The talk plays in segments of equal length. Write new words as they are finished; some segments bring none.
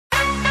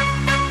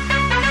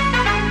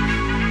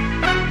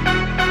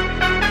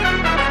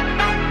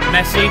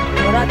Messi.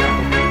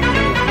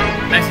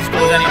 Messi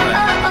scores anywhere.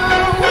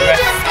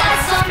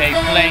 Rest. Okay,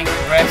 blank,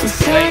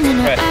 rest, blank,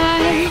 rest.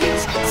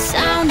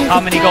 How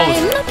many goals?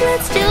 Boys,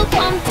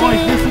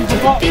 this is the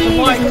box, the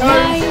white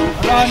goes.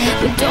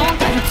 We don't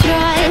gotta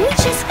try, we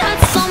just got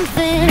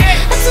something.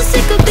 I'm so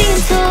sick of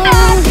being told,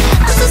 I'm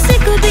so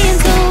sick of being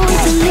told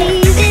to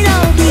leave it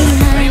all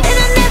behind, and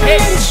I never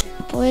let it.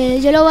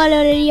 Pues yo lo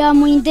valoraría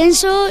muy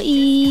intenso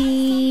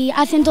y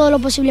hacen todo lo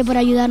posible por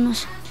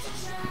ayudarnos.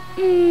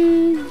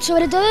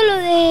 Sobre todo lo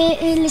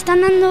de le están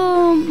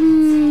dando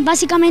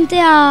básicamente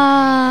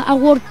a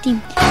Work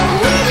Team.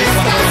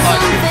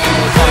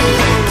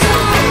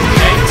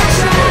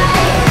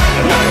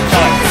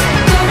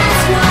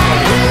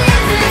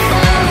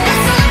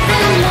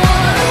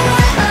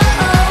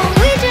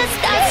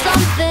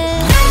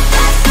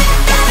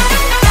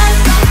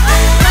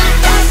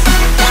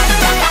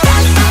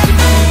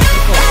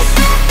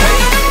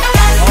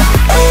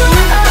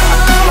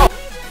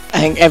 I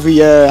think every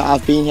year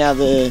I've been here,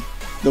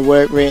 the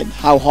work rate,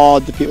 how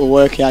hard the people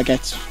work here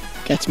gets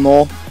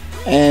more.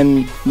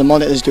 The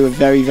monitors do a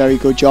very, very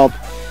good job.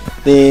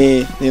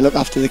 They look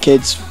after the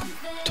kids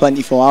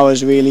 24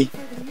 hours really.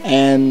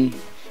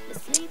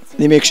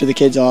 They make sure the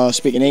kids are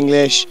speaking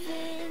English.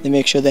 They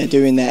make sure they're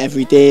doing their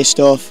everyday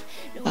stuff,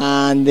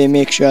 and they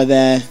make sure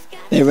they're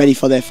ready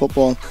for their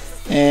football.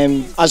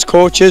 As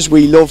coaches,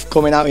 we love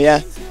coming out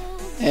here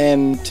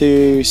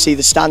to see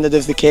the standard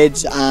of the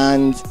kids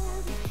and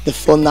the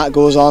fun that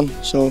goes on.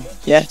 So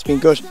yeah, it's been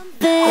good.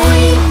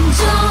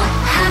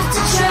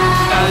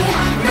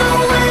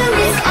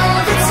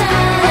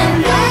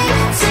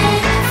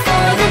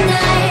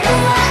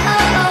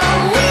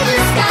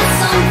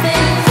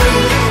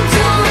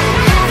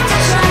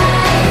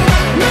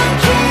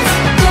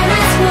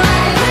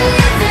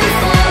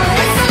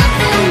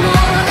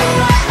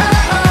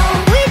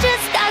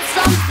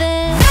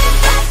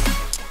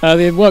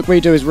 The work we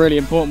do is really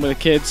important with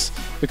the kids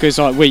because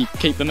we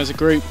keep them as a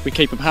group, we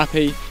keep them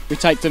happy, we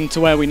take them to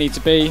where we need to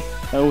be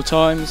at all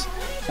times,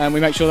 and we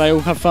make sure they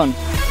all have fun.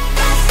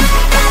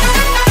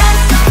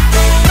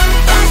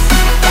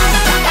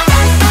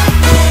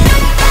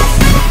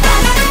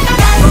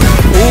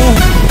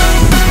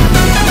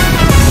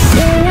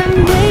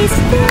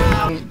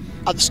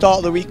 At the start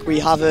of the week we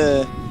have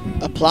a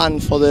plan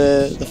for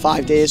the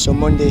 5 days, so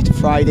Monday to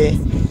Friday,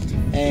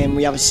 and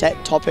we have a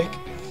set topic,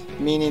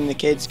 meaning the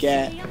kids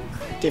get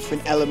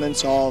different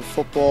elements of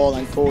football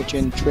and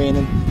coaching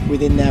training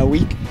within their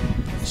week.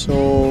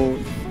 So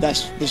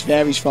this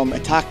varies from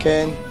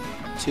attacking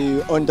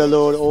to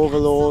underload,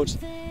 overload,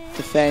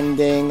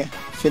 defending,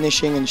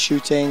 finishing and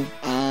shooting,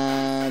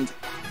 and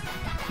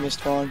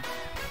missed one,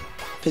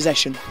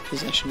 possession.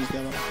 Possession is the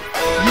other one.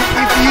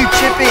 If you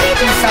chip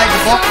it inside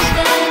the box.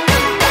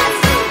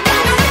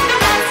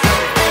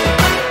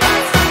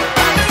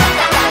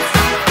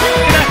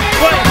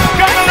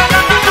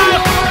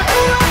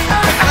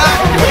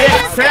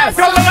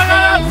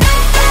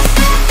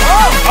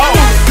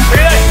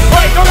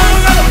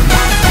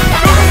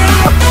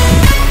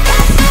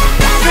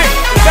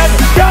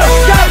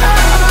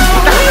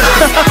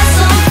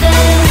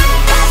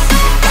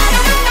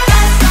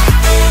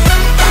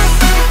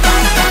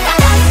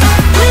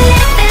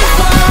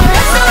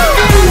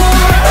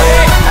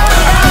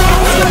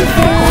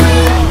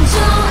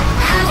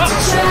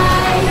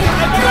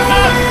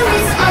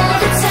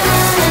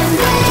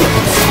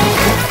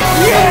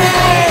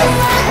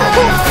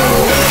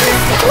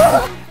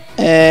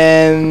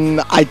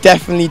 I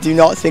definitely do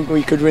not think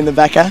we could win the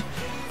Becker.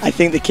 I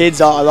think the kids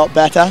are a lot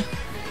better,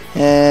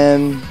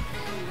 and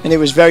it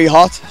was very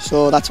hot,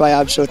 so that's why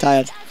I'm so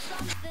tired.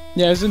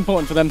 Yeah, it was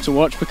important for them to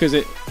watch because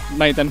it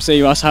made them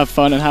see us have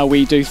fun and how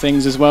we do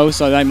things as well,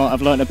 so they might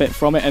have learnt a bit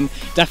from it, and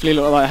definitely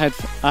looked like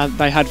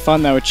they had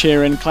fun. They were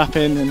cheering,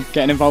 clapping and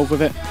getting involved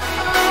with it.